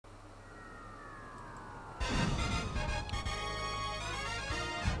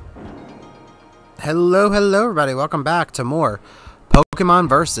Hello everybody, welcome back to more Pokemon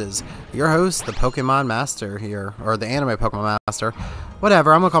Versus. Your host, the Pokemon Master here, or the anime Pokemon Master.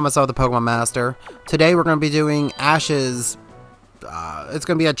 Whatever, I'm gonna call myself the Pokemon Master. Today we're gonna be doing Ash's, it's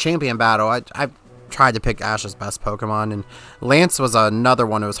gonna be a champion battle. I tried to pick Ash's best Pokemon, and Lance was another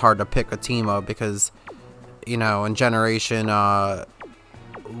one. It was hard to pick a team of because, you know, in Generation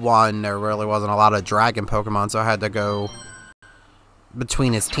 1 there really wasn't a lot of Dragon Pokemon, so I had to go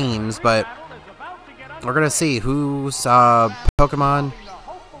between his teams, but we're gonna see who's Pokemon.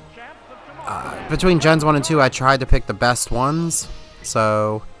 Between Gens 1 and 2, I tried to pick the best ones.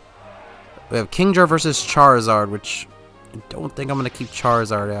 So we have Kingdra versus Charizard, which I don't think I'm gonna keep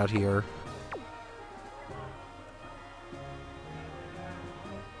Charizard out here.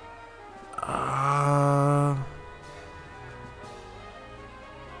 I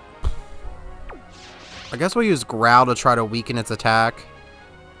guess we'll use Growl to try to weaken its attack.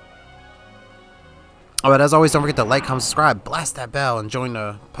 Oh, but as always, don't forget to like, comment, subscribe, blast that bell, and join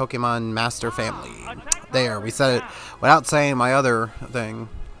the Pokemon Master family. There, we said it without saying my other thing.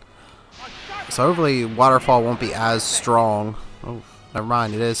 So hopefully Waterfall won't be as strong. Oh, never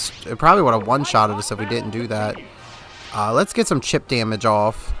mind, it is. It probably would have one-shotted us if we didn't do that. Let's get some chip damage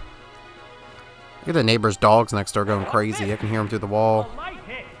off. Look at the neighbor's dogs next door going crazy. I can hear them through the wall.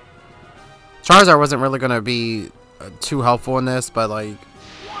 Charizard wasn't really going to be too helpful in this, but like,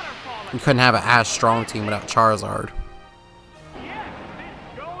 you couldn't have an Ash strong team without Charizard. Yes,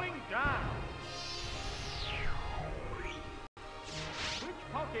 it's going down. Which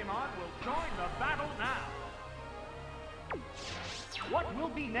Pokemon will join the battle now? What will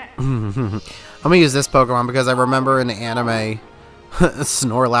be next? I'm gonna use this Pokemon because I remember in the anime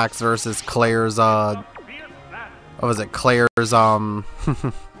Snorlax versus Claire's what was it? Claire's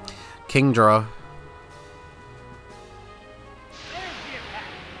Kingdra.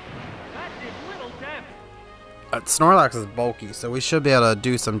 Snorlax is bulky, so we should be able to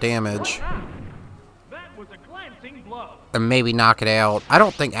do some damage. That was a glancing blow. And maybe knock it out. I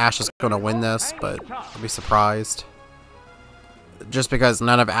don't think Ash is going to win this, but I'll be surprised. Just because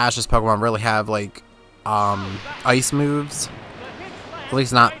none of Ash's Pokemon really have, like, ice moves. At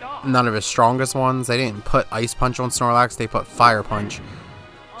least not none of his strongest ones. They didn't put Ice Punch on Snorlax, they put Fire Punch.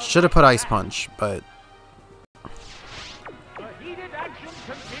 Should have put Ice Punch, but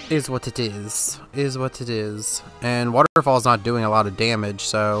is what it is. Is what it is. And Waterfall's not doing a lot of damage,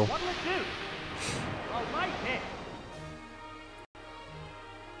 so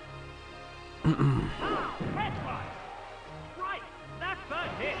I'm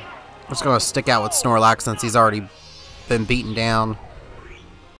just gonna stick out with Snorlax since he's already been beaten down.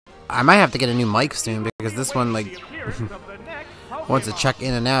 I might have to get a new mic soon because this one, like, wants to check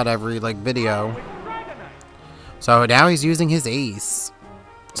in and out every, like, video. So now he's using his ace.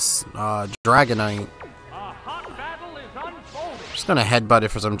 Dragonite. Just gonna headbutt it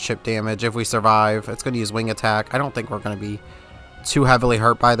for some chip damage if we survive. It's gonna use Wing Attack. I don't think we're gonna be too heavily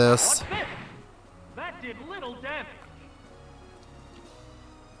hurt by this. That did little damage.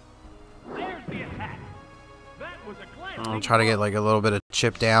 There's the attack. That was a glancing. I'll try to get like a little bit of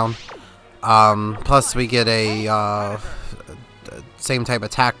chip down. Plus we get a same type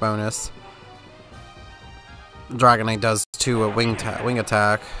attack bonus. Dragonite does too, a wing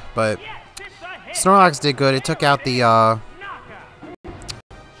attack, but Snorlax did good. It took out the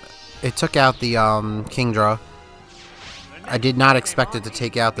Kingdra. I did not expect it to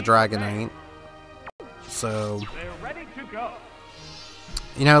take out the Dragonite. So,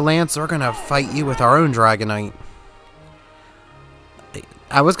 you know, Lance, we're gonna fight you with our own Dragonite.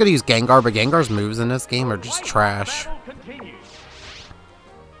 I was gonna use Gengar, but Gengar's moves in this game are just trash.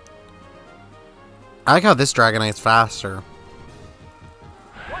 I like how this Dragonite's faster.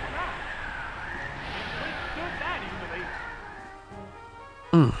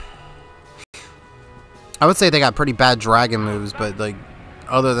 I would say they got pretty bad dragon moves, but like,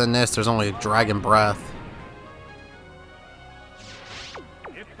 other than this, there's only Dragon Breath.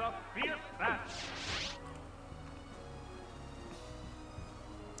 It's a fierce battle.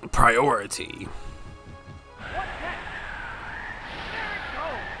 Priority.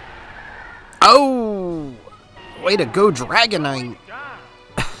 Oh! Way to go, Dragonite!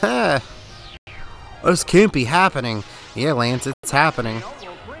 This can't be happening. Yeah, Lance, it's happening.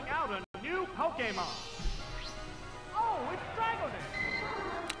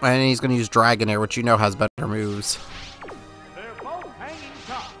 And he's gonna use Dragonair, which you know has better moves.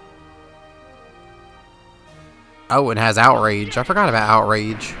 Oh, and has Outrage. I forgot about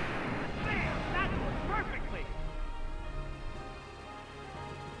Outrage.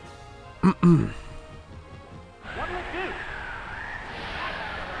 What'll it do? 'Cause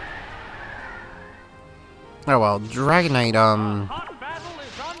Oh well, Dragonite Hot battle is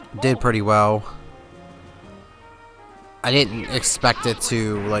unfolding. did pretty well. I didn't expect it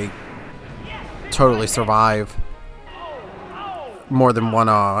to like totally survive more than one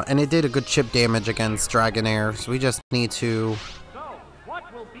and it did a good chip damage against Dragonair, so we just need to So,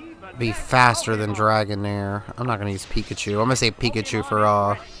 what will be the be next faster than Pokemon? Dragonair. I'm not gonna use Pikachu. I'm gonna say Pikachu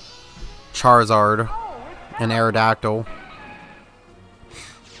for Charizard and Aerodactyl.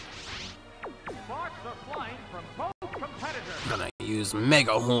 Sparks are flying from both competitors. I'm gonna use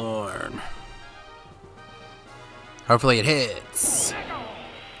Mega Horn. Hopefully it hits.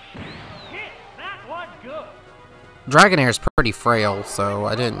 Hit! That was good. Dragonair is pretty frail, so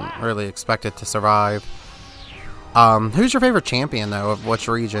I didn't really expect it to survive. Who's your favorite champion, though, of which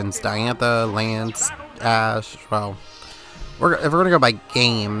regions? Diantha, Lance, Ash? Well, if we're gonna go by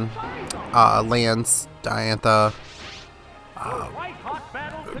game, Lance, Diantha, White hot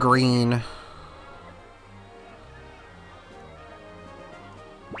battle Green.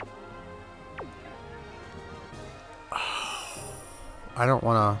 I don't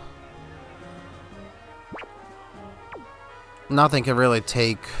wanna... Nothing can really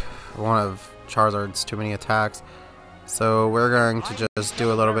take one of Charizard's too many attacks. So we're going to just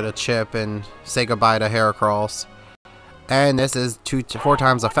do a little bit of chip and say goodbye to Heracross. And this is 4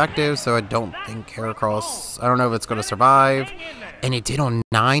 times effective, so I don't think Heracross... I don't know if it's going to survive. And it did on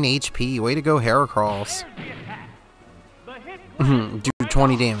 9 HP. Way to go, Heracross. The hit Do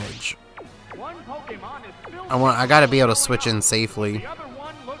 20 damage. one Pokemon is still I gotta be able to switch in safely the other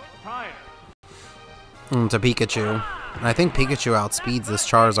one looks tired. to Pikachu. And I think Pikachu outspeeds this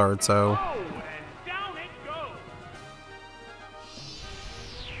Charizard, so... Oh, and down it goes.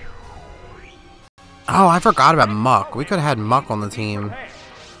 Oh, I forgot about Muck. We could have had Muck on the team. I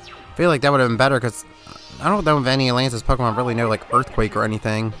feel like that would have been better, because I don't know if any of Lance's Pokemon really know, like, Earthquake or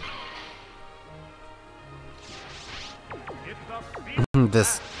anything. It's a big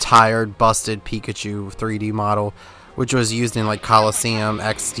This tired, busted Pikachu 3D model, which was used in, like, Coliseum,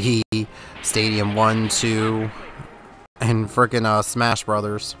 XD, Stadium 1, 2, and frickin' Smash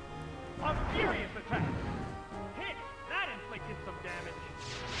Brothers. a furious attack. Hit! That inflicted some damage.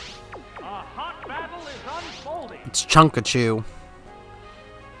 A hot battle is unfolding. It's Chunkachu.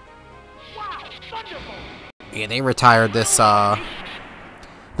 Wow, thunderbolt! Yeah, they retired this, I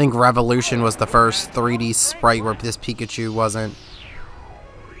think Revolution was the first 3D sprite where this Pikachu wasn't,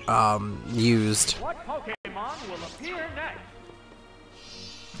 used. What Pokemon will appear next?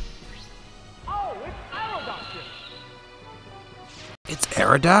 Oh, it's Aerodactyl. It's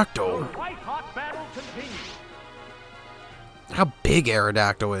Aerodactyl. White hot battle continues. How big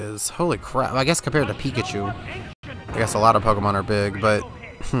Aerodactyl is. Holy crap. I guess compared to Pikachu. I guess a lot of Pokemon are big, but...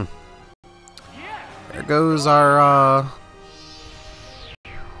 There goes our,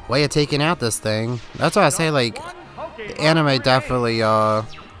 way of taking out this thing. That's why I say, like, the anime definitely,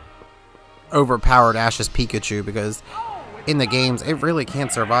 overpowered Ash's Pikachu, because in the games, it really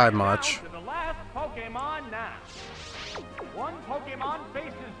can't survive much. To the last Pokemon now. One Pokemon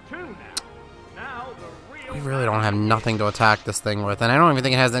faces 2 now. Now the real We really don't have nothing to attack this thing with, and I don't even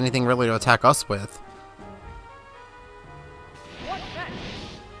think it has anything really to attack us with. What's next?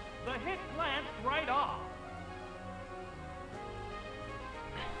 The hit glanced right off.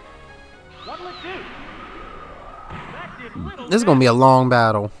 What'll it do? That did little This is gonna be a long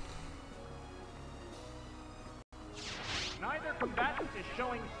battle. Neither combatant is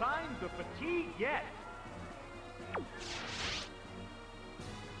showing signs of fatigue yet.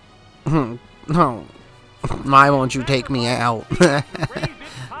 No. Why won't you take me out? Raise its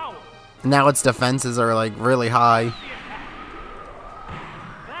power. Now its defenses are, like, really high.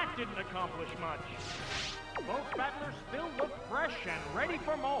 That didn't accomplish much. Both battlers still look fresh and ready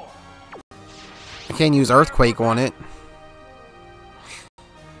for more. I can't use Earthquake on it.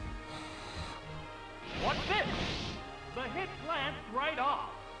 What's this? The hit glanced right off.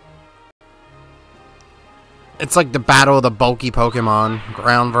 It's like the battle of the bulky Pokemon.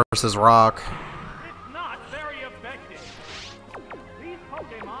 Ground versus rock. It's not very effective. These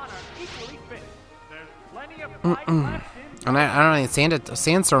Pokemon are equally fit. There's plenty of fight left in And I don't think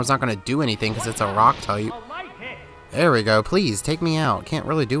Sandstorm's not going to do anything because it's a rock type. a light hit. There we go. Please, take me out. Can't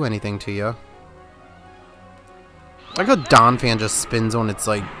really do anything to you. Like how Donphan just spins on its,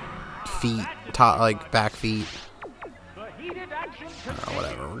 like, feet. Back feet. The heated action Oh, continues.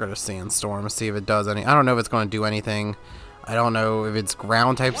 whatever. We're going to Sandstorm. See if it does any. I don't know if it's going to do anything. I don't know if it's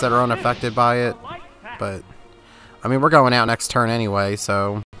ground types that are unaffected by it. Light pack. But, I mean, we're going out next turn anyway,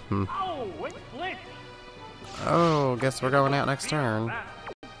 so... Oh, it flinched. Oh, guess we're going out next turn.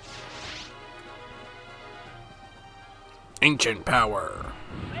 Ancient Power.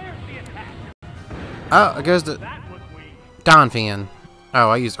 There's the attack. Oh, it goes to That was weak. Donphan. Oh,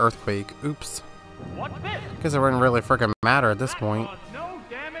 I used Earthquake. Oops. What's this? Because it wouldn't really freaking matter at this point. Caused no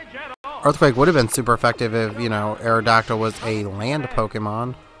damage at all. Earthquake would have been super effective if, you know, Aerodactyl was a land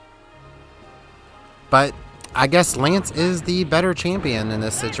Pokemon. But I guess Lance is the better champion in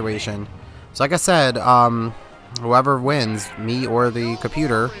this situation. So like I said, whoever wins, me or the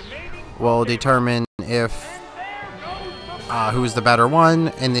computer, will determine if who's the better one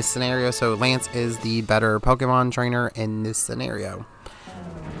in this scenario. So Lance is the better Pokemon trainer in this scenario.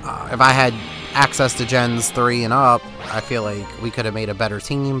 If I had access to Gens 3 and up, I feel like we could have made a better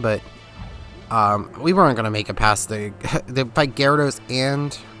team, but we weren't going to make it past the fight Gyarados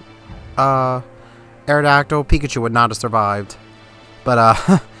and Aerodactyl. Pikachu would not have survived. But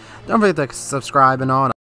don't forget to subscribe and all.